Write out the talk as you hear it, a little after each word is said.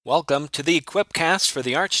Welcome to the Equipcast for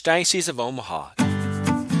the Archdiocese of Omaha,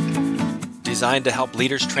 designed to help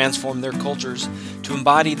leaders transform their cultures to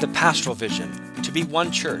embody the pastoral vision, to be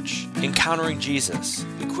one church, encountering Jesus,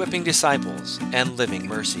 equipping disciples, and living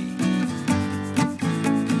mercy.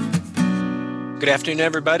 Good afternoon,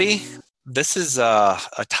 everybody. This is a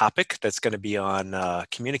topic that's going to be on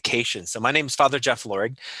communication. So my name is Father Jeff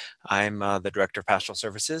Lorig. I'm the Director of Pastoral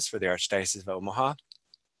Services for the Archdiocese of Omaha.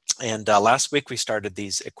 And last week we started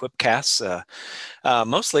these Equipcasts,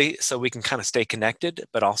 mostly so we can kind of stay connected,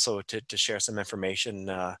 but also to share some information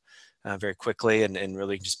very quickly and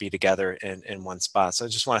really just be together in one spot. So I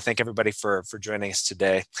just want to thank everybody for joining us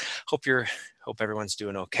today. Hope everyone's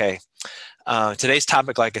doing okay. Today's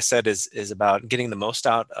topic, like I said, is about getting the most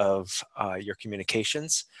out of your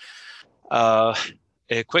communications.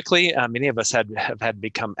 Quickly, many of us have had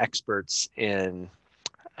become experts in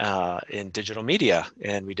digital media,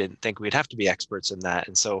 and we didn't think we'd have to be experts in that.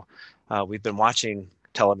 And so we've been watching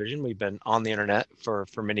television. We've been on the internet for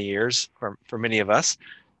many years, for many of us,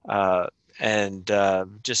 and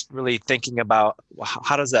just really thinking about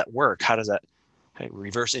how does that work? How does that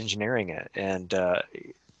reverse engineering it? And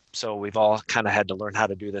so we've all kind of had to learn how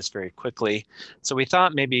to do this very quickly. So we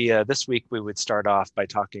thought maybe this week we would start off by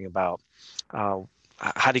talking about how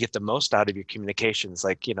to get the most out of your communications,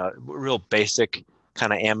 like, real basic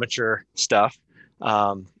kind of amateur stuff.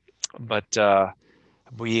 But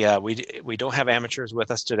we don't have amateurs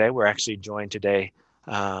with us today. We're actually joined today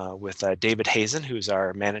with David Hazen, who's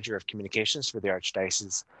our manager of communications for the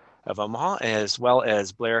Archdiocese of Omaha, as well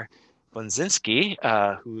as Blair Bonzinski,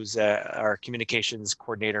 who's our communications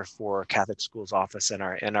coordinator for Catholic Schools Office and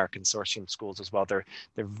our consortium schools as well. They're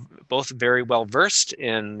both very well versed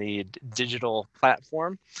in the digital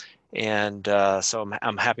platform. And so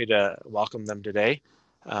I'm happy to welcome them today.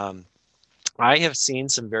 I have seen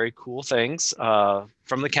some very cool things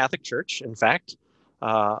from the Catholic Church, in fact,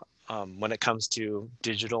 when it comes to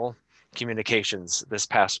digital communications this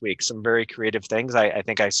past week. Some very creative things. I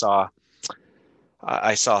think I saw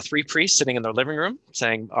 3 priests sitting in their living room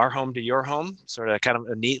saying "our home to your home," sort of kind of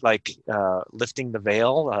a neat, like lifting the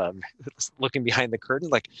veil, looking behind the curtain,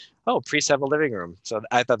 like, oh, priests have a living room. So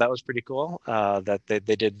I thought that was pretty cool that they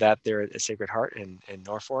did that there at Sacred Heart in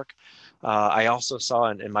Norfolk. I also saw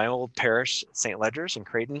in my old parish, St. Ledger's in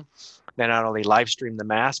Creighton, they not only live stream the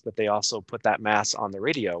Mass, but they also put that Mass on the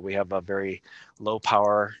radio. We have a very low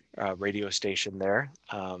power radio station there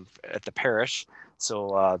at the parish.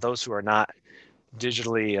 So those who are not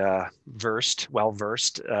digitally well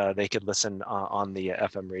versed, they could listen on the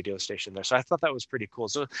FM radio station there. So I thought that was pretty cool.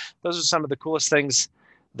 So those are some of the coolest things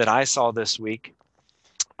that I saw this week.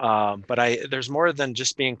 But there's more than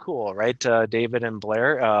just being cool, right? David and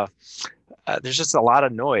Blair, there's just a lot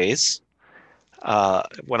of noise.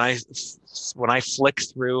 When I flick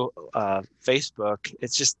through Facebook,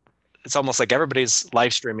 it's almost like everybody's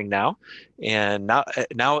live streaming now. And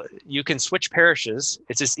now you can switch parishes.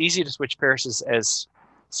 It's as easy to switch parishes as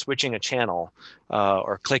switching a channel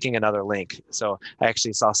or clicking another link. So I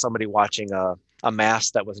actually saw somebody watching a Mass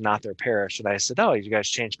that was not their parish. And I said, oh, you guys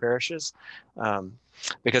change parishes?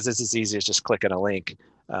 Because it's as easy as just clicking a link.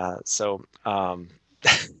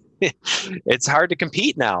 It's hard to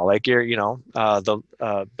compete now. Like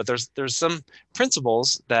but there's some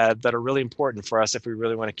principles that are really important for us if we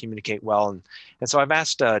really want to communicate well. And so I've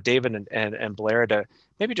asked David and Blair to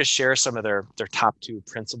maybe just share some of their top 2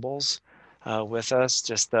 principles with us.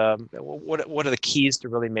 Just what are the keys to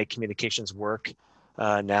really make communications work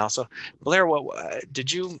now? So Blair,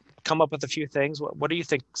 did you come up with a few things? What do you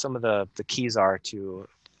think some of the keys are to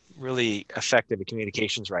really effective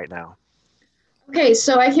communications right now? Okay,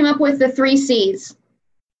 so I came up with the 3 C's.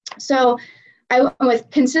 So I went with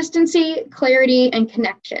consistency, clarity, and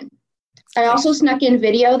connection. I also snuck in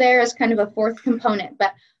video there as kind of a 4th component,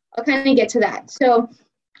 but I'll kind of get to that. So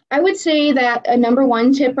I would say that a number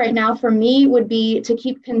 1 tip right now for me would be to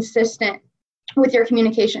keep consistent with your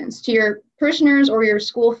communications to your parishioners or your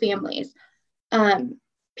school families.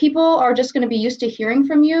 People are just going to be used to hearing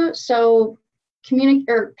from you, so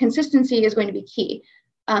consistency is going to be key.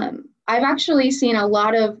 I've actually seen a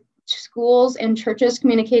lot of schools and churches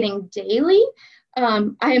communicating daily.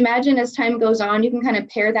 I imagine as time goes on, you can kind of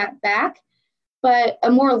pare that back. But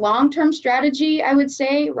a more long-term strategy, I would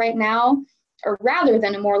say right now, or rather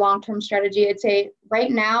than a more long-term strategy, I'd say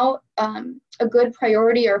right now, a good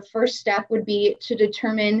priority or first step would be to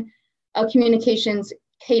determine a communications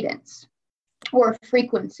cadence or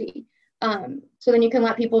frequency. So then you can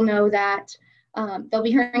let people know that they'll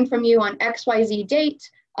be hearing from you on XYZ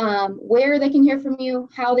date, where they can hear from you,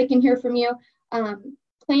 how they can hear from you.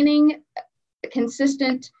 Planning a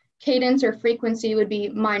consistent cadence or frequency would be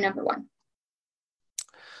my number one.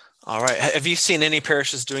 All right. Have you seen any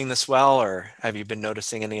parishes doing this well, or have you been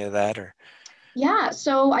noticing any of that? Or yeah,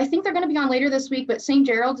 so I think they're going to be on later this week, but St.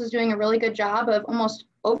 Gerald's is doing a really good job of almost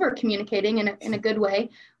over communicating in a good way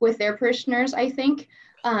with their parishioners, I think.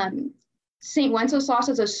 St. Wenceslas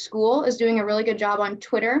as a school is doing a really good job on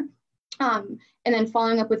Twitter, and then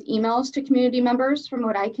following up with emails to community members, from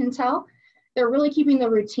what I can tell. They're really keeping the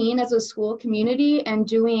routine as a school community and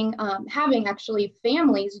doing, having actually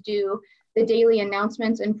families do the daily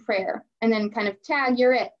announcements and prayer, and then kind of tag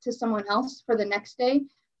you're it to someone else for the next day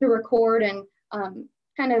to record and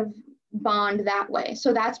kind of bond that way.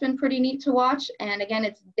 So that's been pretty neat to watch. And again,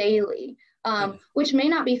 it's daily, which may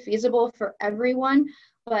not be feasible for everyone,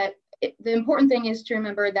 but the important thing is to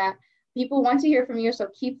remember that people want to hear from you. So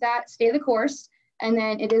keep that, stay the course. And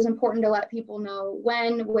then it is important to let people know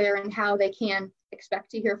when, where, and how they can expect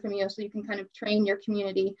to hear from you, so you can kind of train your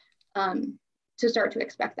community to start to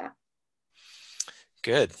expect that.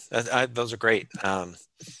 good. Those are great.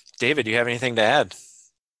 David, do you have anything to add?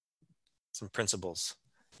 Some principles.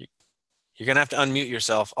 You're going to have to unmute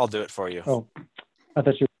yourself. I'll do it for you. Oh, I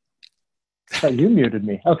thought you muted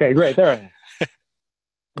me. Okay, great. There I am.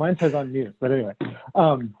 Mine says unmute, but anyway.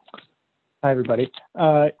 Hi, everybody.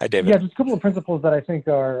 Hi, David. Yeah, just a couple of principles that I think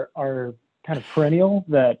are kind of perennial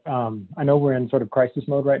that I know we're in sort of crisis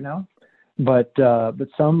mode right now, but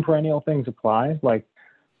some perennial things apply. Like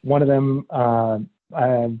one of them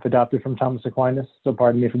I've adopted from Thomas Aquinas, so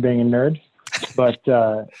pardon me for being a nerd. But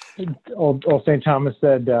old St. Thomas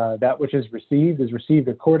said, that which is received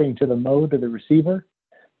according to the mode of the receiver.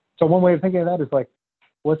 So one way of thinking of that is like,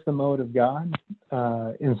 what's the mode of God?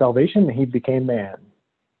 In salvation, he became man.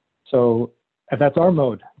 So if that's our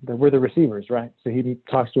mode, then we're the receivers, right? So he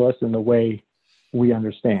talks to us in the way we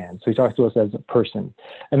understand. So he talks to us as a person.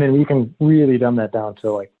 And then we can really dumb that down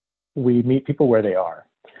to like, we meet people where they are.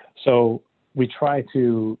 So we try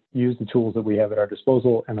to use the tools that we have at our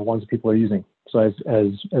disposal and the ones that people are using. So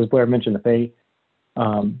as Blair mentioned, if they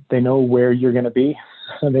know where you're going to be,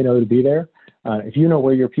 they know to be there. If you know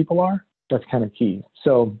where your people are, that's kind of key.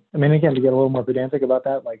 So, I mean, again, to get a little more pedantic about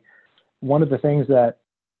that, like one of the things that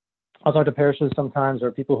I'll talk to parishes sometimes,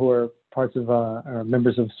 or people who are parts of or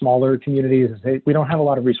members of smaller communities, is hey, we don't have a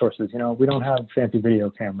lot of resources. You know, we don't have fancy video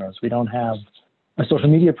cameras. We don't have a social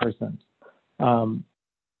media person.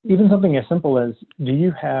 Even something as simple as, do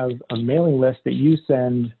you have a mailing list that you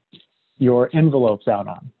send your envelopes out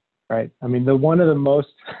on, right? I mean, one of the most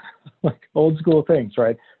like old school things,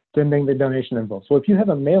 right? Sending the donation envelopes. So if you have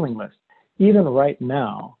a mailing list, even right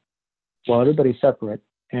now, while everybody's separate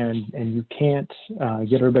and you can't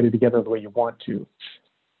get everybody together the way you want to,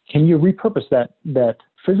 can you repurpose that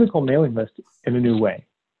physical mailing list in a new way?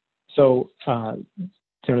 So,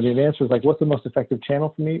 the answer is like, what's the most effective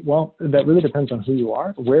channel for me? Well, that really depends on who you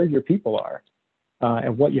are, where your people are,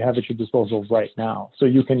 and what you have at your disposal right now. So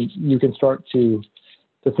you can start to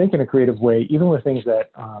think in a creative way, even with things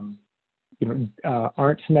that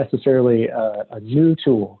aren't necessarily a new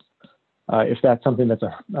tool, if that's something that's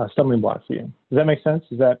a stumbling block for you. Does that make sense?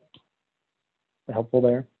 Is that helpful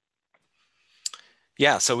there?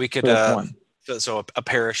 Yeah. So we could. So a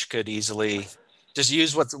parish could easily just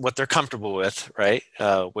use what they're comfortable with, right?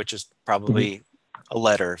 Which is probably a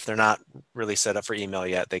letter. If they're not really set up for email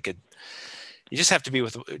yet, they could. You just have to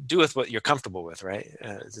do with what you're comfortable with, right?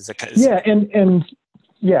 What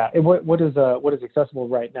is accessible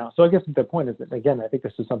right now? So I guess the point is that, again, I think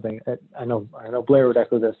this is something that I know Blair would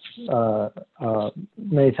echo this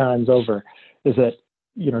many times over, is that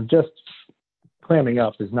just clamming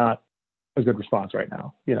up is not a good response right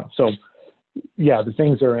now. So. Yeah, the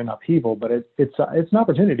things are in upheaval, but it's an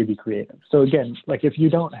opportunity to be creative. So again, like if you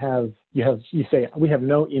don't have, you say, we have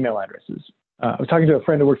no email addresses. I was talking to a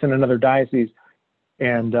friend who works in another diocese,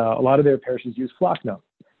 and a lot of their parishes use Flocknote.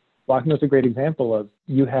 Flocknote's a great example of,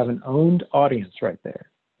 you have an owned audience right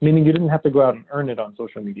there, meaning you didn't have to go out and earn it on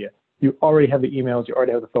social media. You already have the emails, you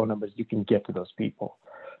already have the phone numbers, you can get to those people.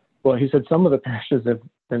 Well, he said some of the parishes have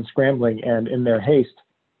been scrambling, and in their haste,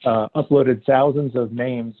 uploaded thousands of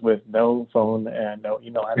names with no phone and no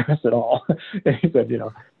email address at all. And he said,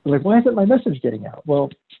 like, why isn't my message getting out? Well,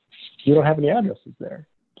 you don't have any addresses there.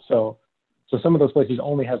 So some of those places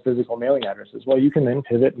only have physical mailing addresses. Well, you can then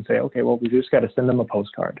pivot and say, okay, well, we just got to send them a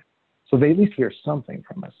postcard. So they at least hear something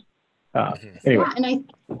from us. Anyway. Yeah, and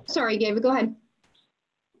sorry, Gabe, go ahead.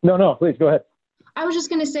 No, please go ahead. I was just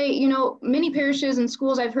going to say, many parishes and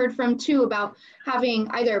schools I've heard from too about having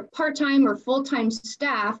either part-time or full-time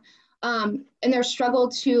staff, and their struggle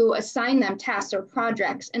to assign them tasks or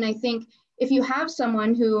projects. And I think if you have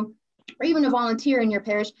someone who or even a volunteer in your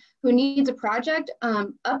parish who needs a project,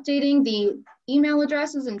 updating the email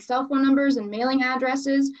addresses and cell phone numbers and mailing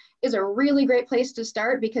addresses is a really great place to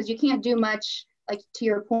start, because you can't do much, like to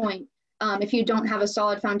your point, if you don't have a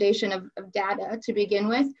solid foundation of data to begin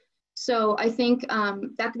with. So I think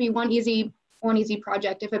that could be one easy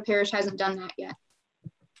project if a parish hasn't done that yet.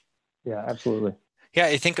 Yeah, absolutely. Yeah,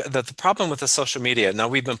 I think that the problem with the social media, now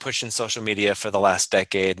we've been pushing social media for the last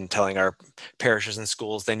decade and telling our parishes and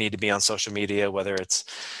schools they need to be on social media, whether it's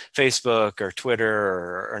Facebook or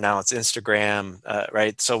Twitter or now it's Instagram,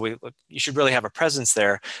 right? So you should really have a presence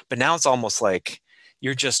there. But now it's almost like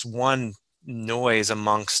you're just one noise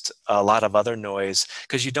amongst a lot of other noise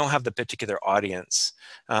because you don't have the particular audience.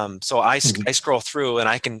 So I scroll through and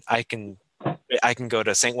I can go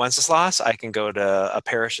to St. Wenceslas. I can go to a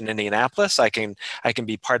parish in Indianapolis. I can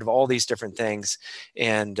be part of all these different things.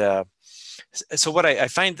 And so what I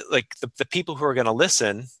find, like the people who are going to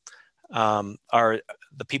listen are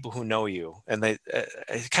the people who know you. And it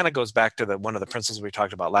kind of goes back to one of the principles we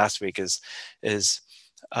talked about last week is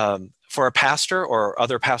for a pastor or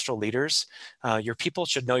other pastoral leaders, your people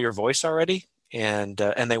should know your voice already, and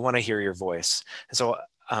they want to hear your voice. And so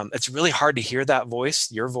it's really hard to hear that voice,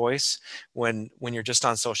 your voice, when you're just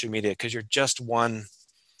on social media, because you're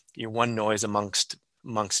one noise amongst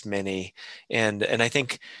many. And I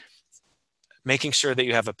think making sure that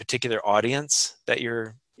you have a particular audience that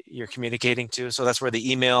you're communicating to. So that's where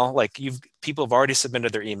the email, like people have already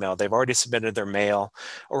submitted their email, they've already submitted their mail,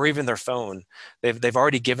 or even their phone. They've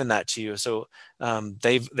already given that to you. So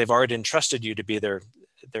they've already entrusted you to be their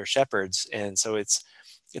shepherds. And so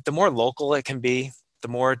the more local it can be, the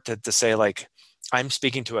more to say, like, I'm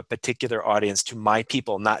speaking to a particular audience, to my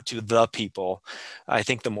people, not to the people, I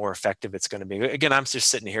think the more effective it's going to be. Again, I'm just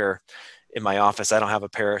sitting here in my office. I don't have a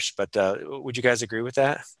parish, but would you guys agree with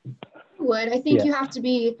that? I think you have to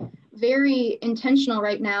be very intentional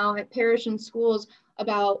right now at parish and schools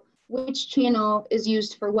about which channel is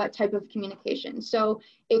used for what type of communication. So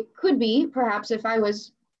it could be, perhaps if I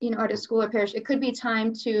was, at a school or parish, it could be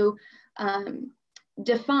time to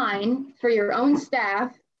define for your own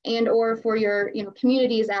staff and or for your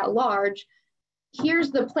communities at large, here's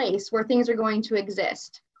the place where things are going to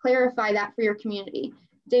exist. Clarify that for your community.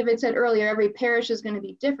 David said earlier, every parish is going to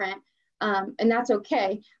be different, and that's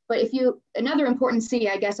okay. But another important C,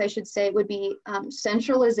 I guess I should say, would be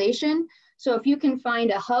centralization. So if you can find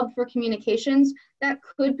a hub for communications, that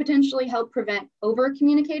could potentially help prevent over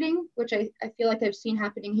communicating, which I feel like I've seen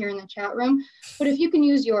happening here in the chat room. But if you can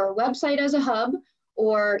use your website as a hub,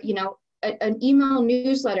 or an email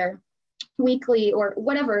newsletter weekly, or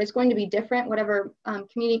whatever, it's going to be different, whatever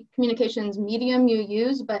communications medium you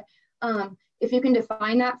use. But if you can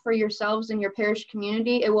define that for yourselves and your parish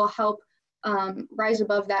community, it will help rise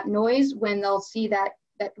above that noise when they'll see that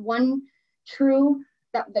the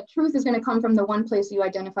truth is going to come from the one place you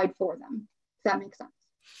identified for them. If that makes sense.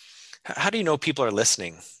 How do you know people are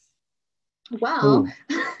listening? Well,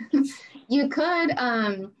 you could,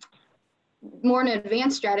 more an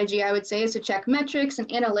advanced strategy, I would say, is to check metrics and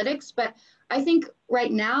analytics. But I think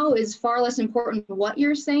right now is far less important what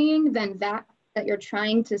you're saying than that you're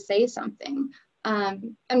trying to say something. I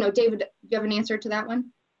don't know, David, do you have an answer to that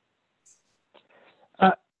one?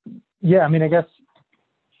 Yeah, I mean, I guess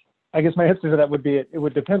my answer to that would be it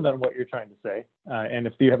would depend on what you're trying to say, and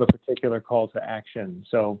if you have a particular call to action.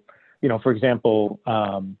 So, for example,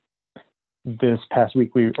 this past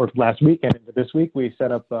week or last weekend into this week, we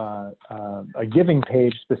set up a giving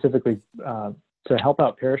page specifically to help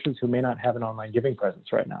out parishes who may not have an online giving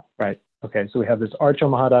presence right now, right? Okay, so we have this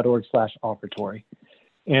archomaha.org/offertory,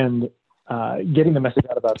 and getting the message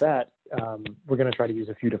out about that, we're going to try to use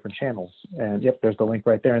a few different channels. And yep, there's the link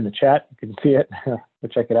right there in the chat. You can see it. Go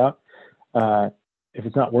check it out. If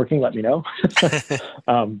it's not working, let me know.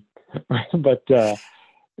 But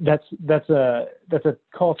that's a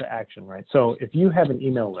call to action, right? So if you have an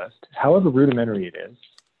email list, however rudimentary it is,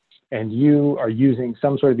 and you are using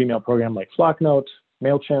some sort of email program like Flocknote,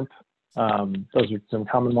 MailChimp, those are some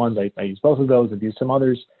common ones. I use both of those. I've used some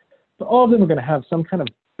others. But all of them are going to have some kind of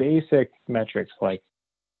basic metrics, like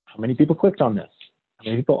how many people clicked on this, how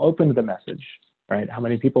many people opened the message, right? How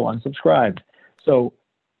many people unsubscribed. So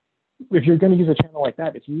if you're going to use a channel like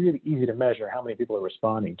that, it's really easy to measure how many people are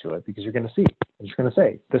responding to it, because you're going to see, and you're going to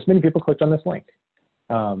say, this many people clicked on this link.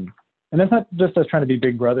 And that's not just us trying to be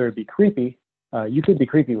big brother or be creepy. You could be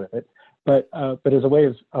creepy with it, but as a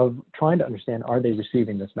way of trying to understand, are they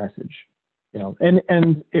receiving this message?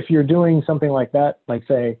 And if you're doing something like that, like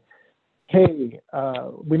say, hey,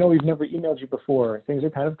 we know we've never emailed you before. Things are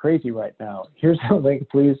kind of crazy right now. Here's the link.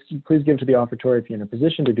 Please give to the offertory if you're in a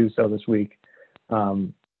position to do so this week.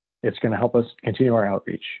 It's going to help us continue our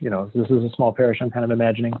outreach. This is a small parish I'm kind of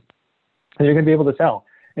imagining. And you're going to be able to tell.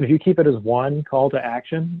 And if you keep it as one call to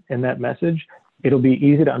action in that message, it'll be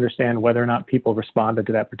easy to understand whether or not people responded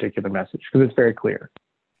to that particular message, because it's very clear.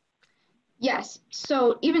 Yes.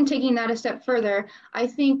 So even taking that a step further, I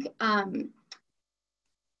think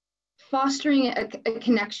fostering a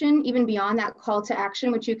connection even beyond that call to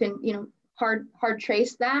action, which you can, hard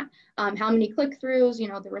trace that, how many click-throughs,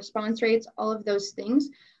 the response rates, all of those things.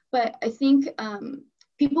 But I think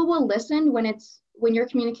people will listen when your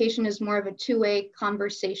communication is more of a two-way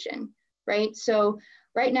conversation, right? So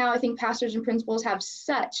right now, I think pastors and principals have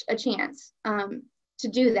such a chance to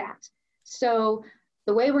do that. So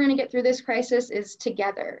the way we're going to get through this crisis is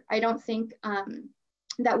together. I don't think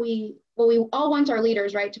that we all want our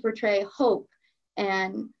leaders, right, to portray hope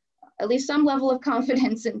and at least some level of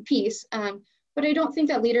confidence and peace. But I don't think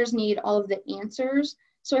that leaders need all of the answers.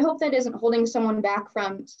 So I hope that isn't holding someone back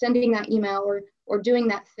from sending that email or doing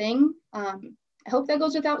that thing. I hope that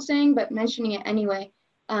goes without saying, but mentioning it anyway.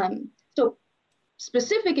 So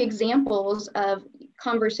specific examples of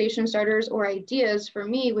conversation starters or ideas for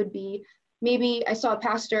me would be, maybe I saw a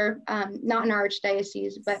pastor, not in our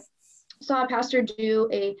archdiocese, but saw a pastor do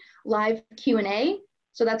a live Q&A.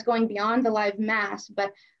 So that's going beyond the live mass,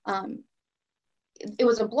 but it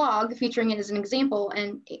was a blog featuring it as an example,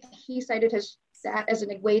 and he cited that as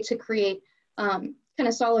a way to create kind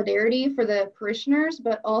of solidarity for the parishioners,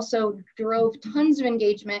 but also drove tons of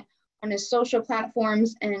engagement on his social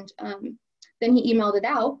platforms. And then he emailed it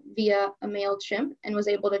out via a MailChimp and was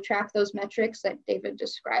able to track those metrics that David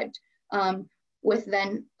described, with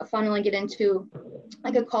then funneling it into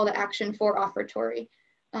like a call to action for offertory.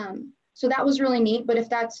 So that was really neat, but if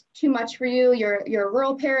that's too much for you, you're a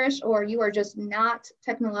rural parish, or you are just not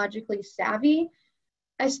technologically savvy,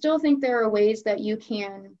 I still think there are ways that you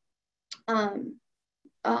can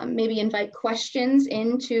maybe invite questions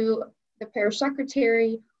into the parish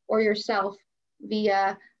secretary or yourself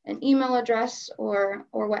via an email address or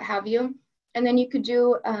what have you. And then you could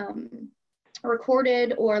do a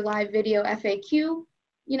recorded or live video FAQ,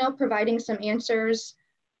 providing some answers,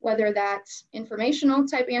 whether that's informational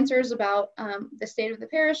type answers about the state of the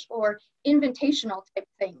parish or invitational type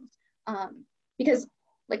things. Because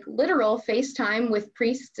like literal FaceTime with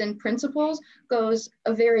priests and principals goes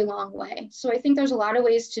a very long way. So I think there's a lot of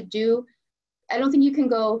ways to do, I don't think you can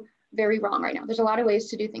go very wrong right now. There's a lot of ways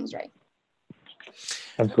to do things right.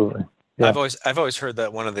 Absolutely. Yeah. I've always heard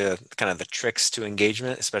that one of the kind of the tricks to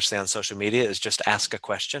engagement, especially on social media, is just ask a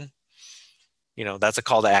question. That's a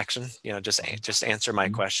call to action. Just answer my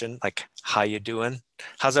question, like, how you doing?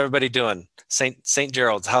 How's everybody doing? St.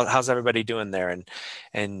 Gerald's, how's everybody doing there?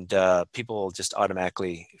 And people will just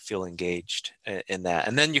automatically feel engaged in that.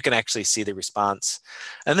 And then you can actually see the response.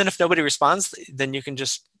 And then if nobody responds, then you can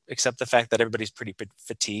just accept the fact that everybody's pretty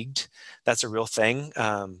fatigued. That's a real thing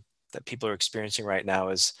that people are experiencing right now.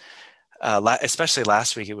 Is especially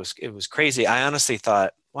last week, it was crazy. I honestly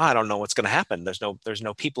thought, well, I don't know what's going to happen. There's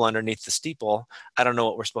no people underneath the steeple. I don't know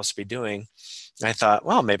what we're supposed to be doing. And I thought,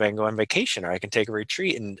 well, maybe I can go on vacation or I can take a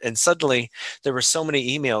retreat. And suddenly there were so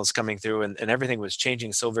many emails coming through and everything was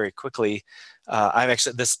changing so very quickly. I've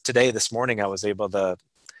actually this morning, I was able to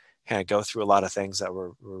kind of go through a lot of things that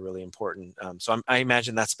were really important. So I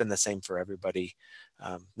imagine that's been the same for everybody,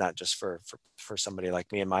 not just for somebody like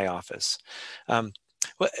me in my office.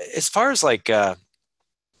 Well, as far as like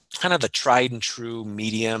kind of the tried and true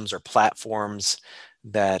mediums or platforms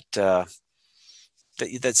that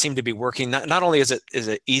seem to be working, not only is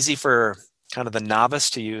it easy for kind of the novice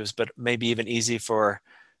to use, but maybe even easy for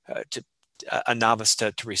a novice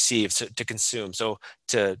to receive, to consume. So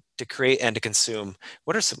to create and to consume,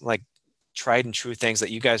 what are some like tried and true things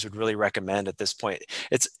that you guys would really recommend at this point?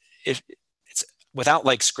 It's without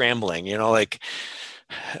like scrambling, like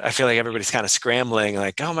I feel like everybody's kind of scrambling,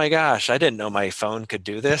 like, oh my gosh, I didn't know my phone could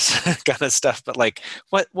do this kind of stuff. But like,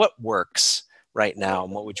 what works right now,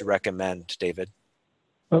 and what would you recommend, David?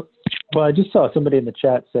 Well, I just saw somebody in the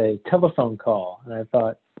chat say telephone call, and I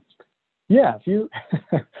thought, yeah, if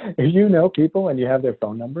you know people and you have their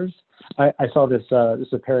phone numbers. I saw this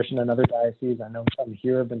is a parish in another diocese. I know some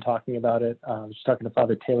here have been talking about it. I was talking to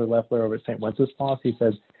Father Taylor Leffler over at St. Wenceslas. He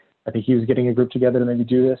says, I think he was getting a group together to maybe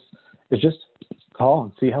do this. It's just call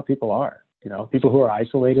and see how people are. People who are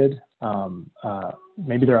isolated,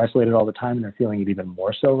 maybe they're isolated all the time and they're feeling it even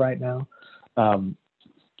more so right now.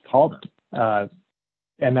 Call them.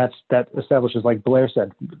 And that establishes, like Blair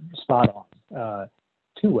said, spot on.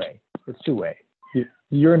 Two-way. It's two-way.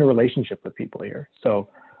 You're in a relationship with people here. So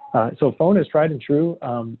phone is tried and true.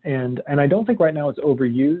 And I don't think right now it's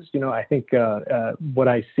overused. I think what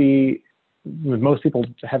I see with most people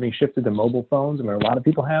having shifted to mobile phones, I mean, a lot of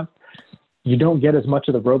people have, you don't get as much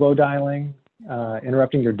of the robo-dialing,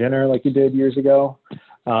 interrupting your dinner like you did years ago.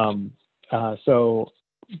 So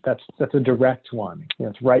that's a direct one. You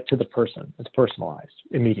know, it's right to the person. It's personalized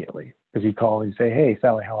immediately, because you call and you say, "Hey,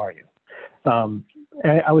 Sally, how are you?"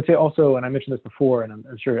 And I would say also, and I mentioned this before, and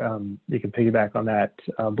I'm sure you can piggyback on that,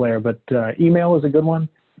 Blair, but email is a good one.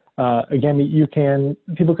 Again,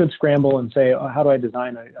 people could scramble and say, "Oh, how do I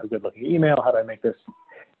design a good looking email? How do I make this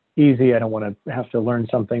easy? I don't want to have to learn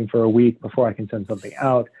something for a week before I can send something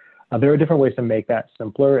out." There are different ways to make that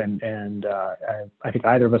simpler, and I think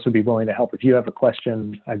either of us would be willing to help. If you have a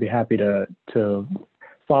question, I'd be happy to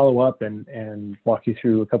follow up and walk you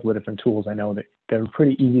through a couple of different tools. I know that they're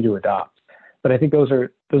pretty easy to adopt, but I think those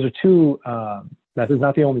are two methods,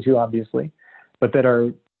 not the only two, obviously, but that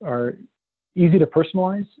are easy to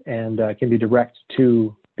personalize and can be direct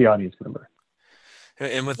to the audience member.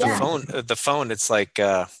 And with the phone, it's like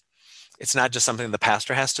it's not just something the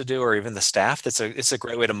pastor has to do or even the staff. It's a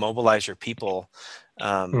great way to mobilize your people.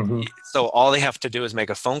 So all they have to do is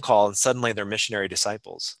make a phone call, and suddenly they're missionary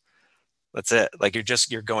disciples. That's it. Like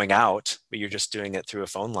you're going out, but you're just doing it through a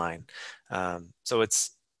phone line. So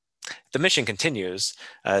the mission continues.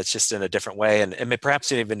 It's just in a different way, and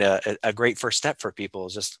perhaps even a great first step for people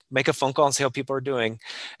is just make a phone call and see how people are doing,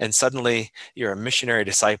 and suddenly you're a missionary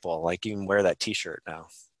disciple. Like you can wear that T-shirt now.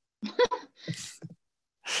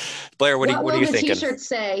 Blair, what are you thinking? What will the T-shirt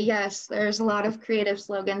say? Yes, there's a lot of creative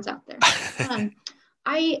slogans out there.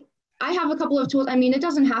 I have a couple of tools. I mean, it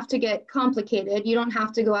doesn't have to get complicated. You don't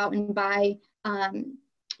have to go out and buy,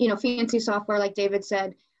 fancy software like David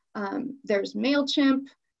said. There's MailChimp,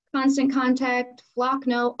 Constant Contact,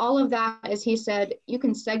 Flocknote, all of that. As he said, you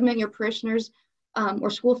can segment your parishioners or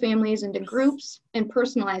school families into groups and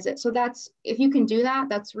personalize it. So if you can do that,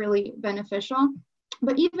 that's really beneficial.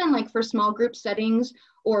 But even like for small group settings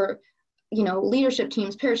or, leadership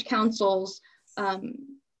teams, parish councils,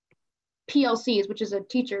 PLCs, which is a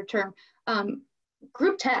teacher term,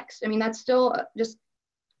 group text. I mean, that's still just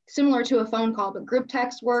similar to a phone call, but group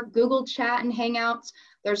text work, Google Chat and Hangouts.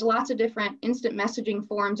 There's lots of different instant messaging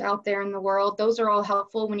forums out there in the world. Those are all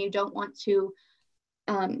helpful when you don't want to,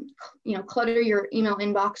 clutter your email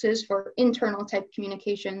inboxes for internal type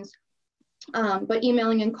communications. But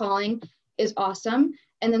emailing and calling is awesome.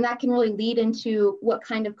 And then that can really lead into what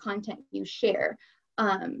kind of content you share.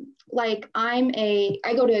 Like I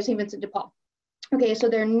go to St. Vincent de Paul. Okay, so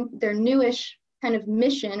their newish kind of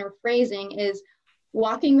mission or phrasing is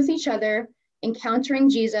walking with each other, encountering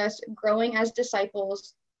Jesus, growing as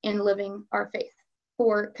disciples, and living our faith,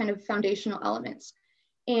 4 kind of foundational elements.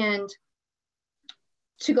 And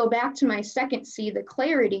to go back to my second C, the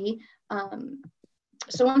clarity,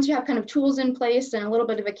 so once you have kind of tools in place and a little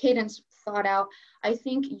bit of a cadence thought out, I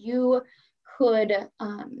think you could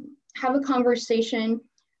have a conversation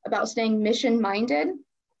about staying mission-minded.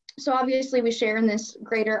 So obviously we share in this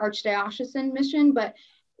greater archdiocesan mission, but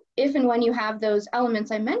if and when you have those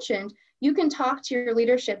elements I mentioned, you can talk to your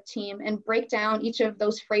leadership team and break down each of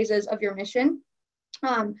those phrases of your mission.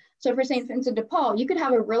 So for St. Vincent de Paul, you could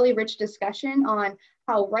have a really rich discussion on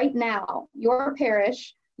how right now your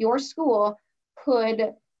parish, your school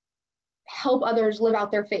could help others live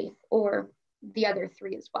out their faith, or the other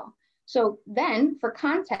 3 as well. So then for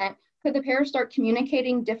content, could the parish start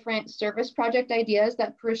communicating different service project ideas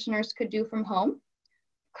that parishioners could do from home?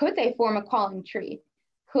 Could they form a calling tree?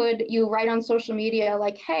 Could you write on social media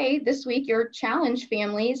like, hey, this week your challenge,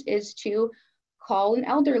 families, is to call an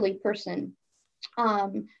elderly person?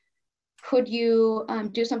 Could you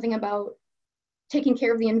do something about taking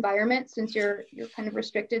care of the environment, since you're kind of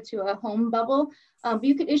restricted to a home bubble? But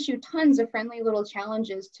you could issue tons of friendly little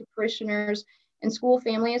challenges to parishioners and school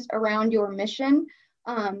families around your mission,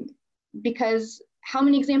 because how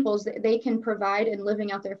many examples they can provide in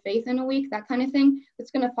living out their faith in a week, that kind of thing,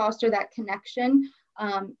 it's going to foster that connection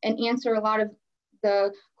and answer a lot of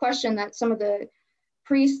the question that some of the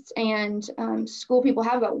priests and school people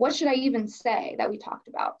have about what should I even say that we talked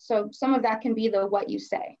about. So some of that can be the what you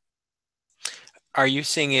say. Are you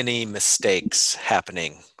seeing any mistakes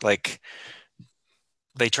happening? Like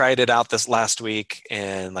they tried it out this last week,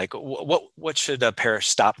 and like, what should a parish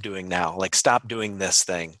stop doing now? Like, stop doing this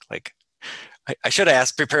thing. Like, I should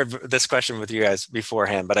have prepared this question with you guys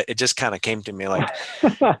beforehand, but it just kind of came to me like,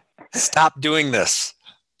 stop doing this.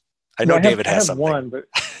 I know David has something. One, but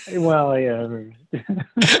well, yeah,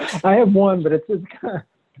 I have one, but it's kind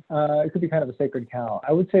of, it could be kind of a sacred cow.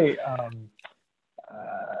 I would say,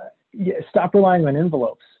 stop relying on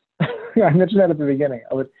envelopes. I mentioned that at the beginning.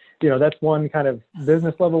 That's one kind of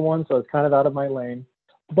business level one, so it's kind of out of my lane.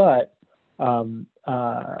 But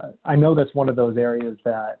I know that's one of those areas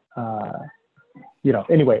that,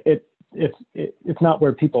 anyway, it's not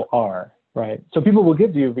where people are, right? So people will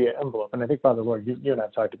give to you via envelope. And I think, Father Lord, you and I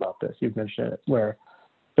have talked about this. You've mentioned it, where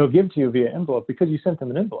they'll give to you via envelope because you sent them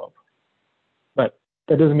an envelope. But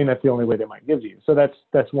that doesn't mean that's the only way they might give to you. So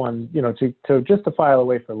that's one, to just to file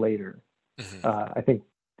away for later. Mm-hmm. I think,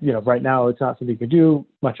 right now it's not something you can do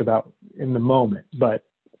much about in the moment, but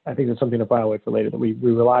I think it's something to file away for later, that we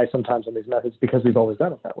rely sometimes on these methods because we've always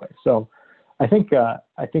done it that way. So I think that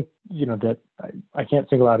I can't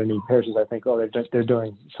single out any parishes. I think, they're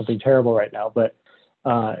doing something terrible right now, but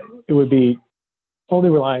it would be only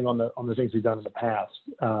relying on the things we've done in the past.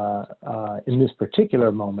 In this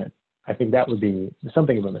particular moment, I think that would be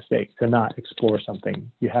something of a mistake to not explore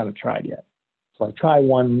something you haven't tried yet. So try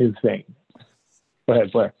one new thing. Go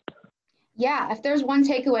ahead, Blair. Yeah, if there's one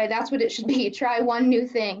takeaway, that's what it should be. Try one new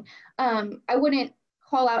thing. I wouldn't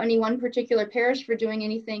call out any one particular parish for doing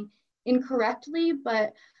anything incorrectly,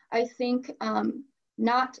 but I think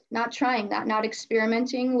not trying that, not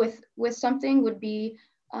experimenting with something would be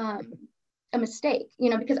a mistake,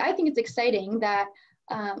 because I think it's exciting that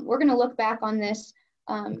we're going to look back on this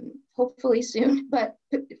hopefully soon, but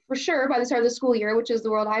for sure by the start of the school year, which is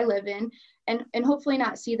the world I live in, and hopefully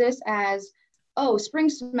not see this as, oh, spring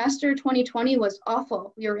semester 2020 was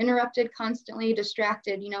awful. We were interrupted, constantly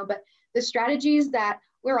distracted, but the strategies that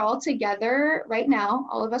we're all together right now,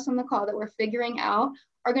 all of us on the call, that we're figuring out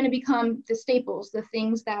are going to become the staples, the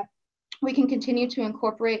things that we can continue to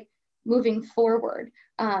incorporate moving forward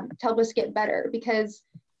to help us get better. Because,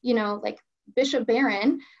 like Bishop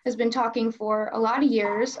Barron has been talking for a lot of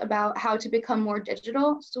years about how to become more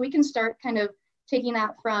digital. So we can start kind of taking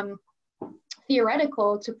that from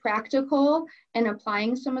theoretical to practical and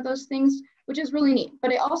applying some of those things, which is really neat.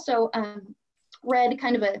 But I also read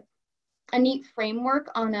kind of a neat framework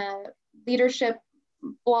on a leadership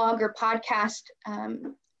blog or podcast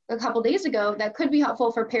a couple days ago that could be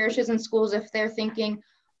helpful for parishes and schools if they're thinking,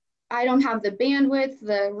 I don't have the bandwidth,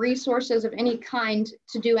 the resources of any kind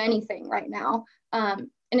to do anything right now. And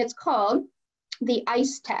it's called the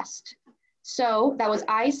ICE test. So that was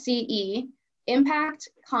ICE, Impact,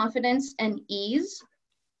 Confidence, and Ease,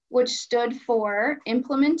 which stood for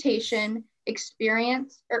implementation,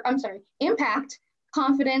 impact,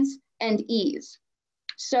 confidence, and ease.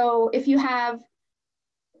 So if you have,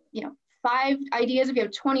 5 ideas, if you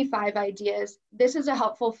have 25 ideas, this is a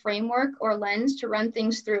helpful framework or lens to run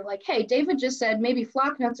things through. Like, hey, David just said maybe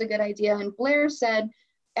Flocknote's a good idea, and Blair said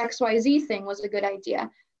XYZ thing was a good idea.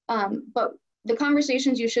 But the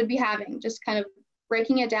conversations you should be having, just kind of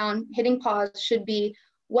breaking it down, hitting pause, should be,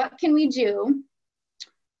 what can we do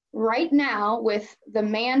right now with the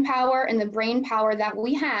manpower and the brain power that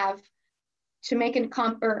we have to make an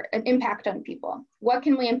impact on people? What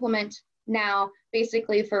can we implement now,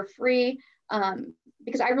 basically for free?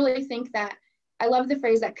 Because I really think that, I love the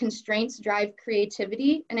phrase that constraints drive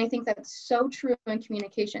creativity. And I think that's so true in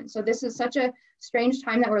communication. So this is such a strange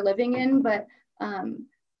time that we're living in, but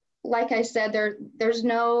like I said, there's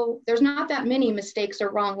not that many mistakes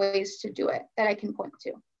or wrong ways to do it that I can point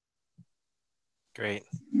to. Great.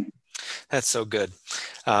 That's so good.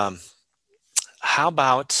 How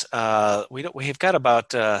about, we've got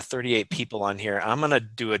about 38 people on here. I'm going to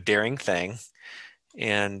do a daring thing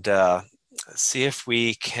and see if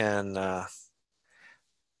we can,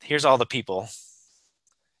 here's all the people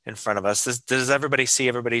in front of us. Does everybody see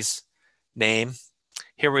everybody's name?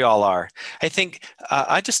 Here we all are. I think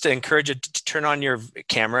I just encourage you to turn on your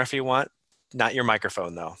camera if you want, not your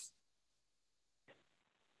microphone though.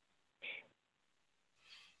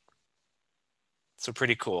 So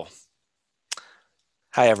pretty cool.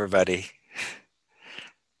 Hi, everybody.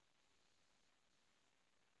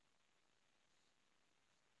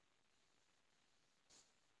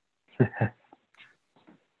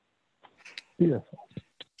 Beautiful.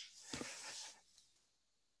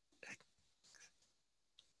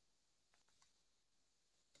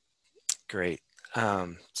 Great.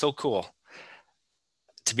 So cool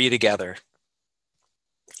to be together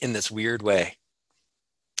in this weird way.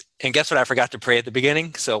 And guess what? I forgot to pray at the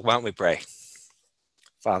beginning. So why don't we pray?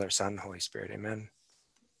 Father, Son, Holy Spirit, amen.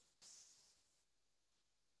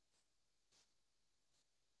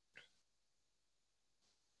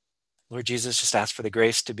 Lord Jesus, just ask for the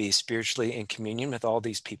grace to be spiritually in communion with all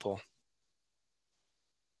these people.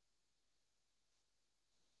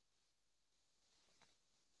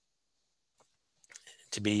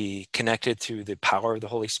 To be connected through the power of the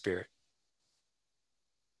Holy Spirit.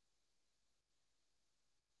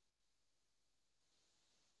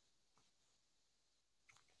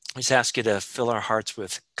 We just ask you to fill our hearts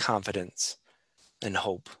with confidence and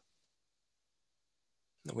hope.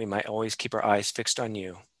 that we might always keep our eyes fixed on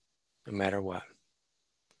you, no matter what.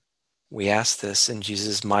 We ask this in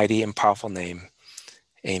Jesus' mighty and powerful name.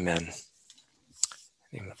 Amen. In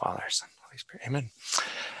the name of the Father, Son, Holy Spirit. Amen.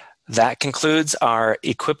 That concludes our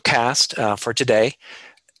Equipcast for today.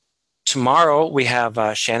 Tomorrow we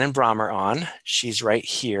have Shannon Brommer on. She's right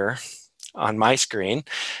here on my screen.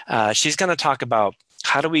 She's going to talk about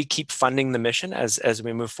how do we keep funding the mission as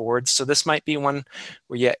we move forward. So this might be one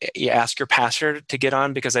where you ask your pastor to get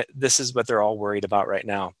on, because this is what they're all worried about right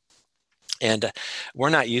now. And we're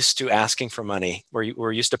not used to asking for money.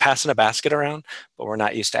 We're used to passing a basket around, but we're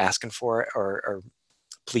not used to asking for it or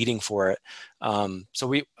pleading for it.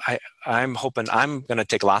 So I'm hoping I'm going to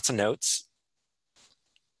take lots of notes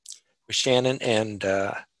with Shannon and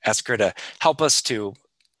ask her to help us to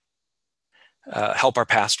help our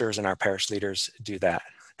pastors and our parish leaders do that.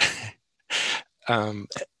 And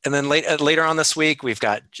then later on this week, we've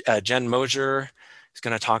got Jen Mosier who's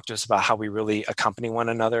going to talk to us about how we really accompany one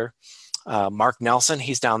another. Mark Nelson,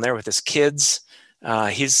 he's down there with his kids.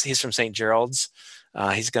 He's from St. Gerald's.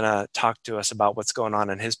 He's going to talk to us about what's going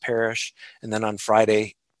on in his parish. And then on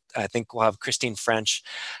Friday, I think we'll have Christine French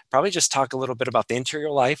probably just talk a little bit about the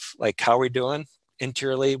interior life, like how we're doing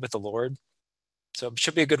interiorly with the Lord. So it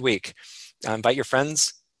should be a good week. Invite your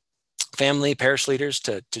friends, family, parish leaders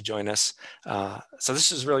to join us. So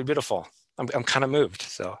this is really beautiful. I'm kind of moved.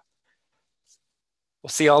 So we'll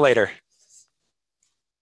see y'all later.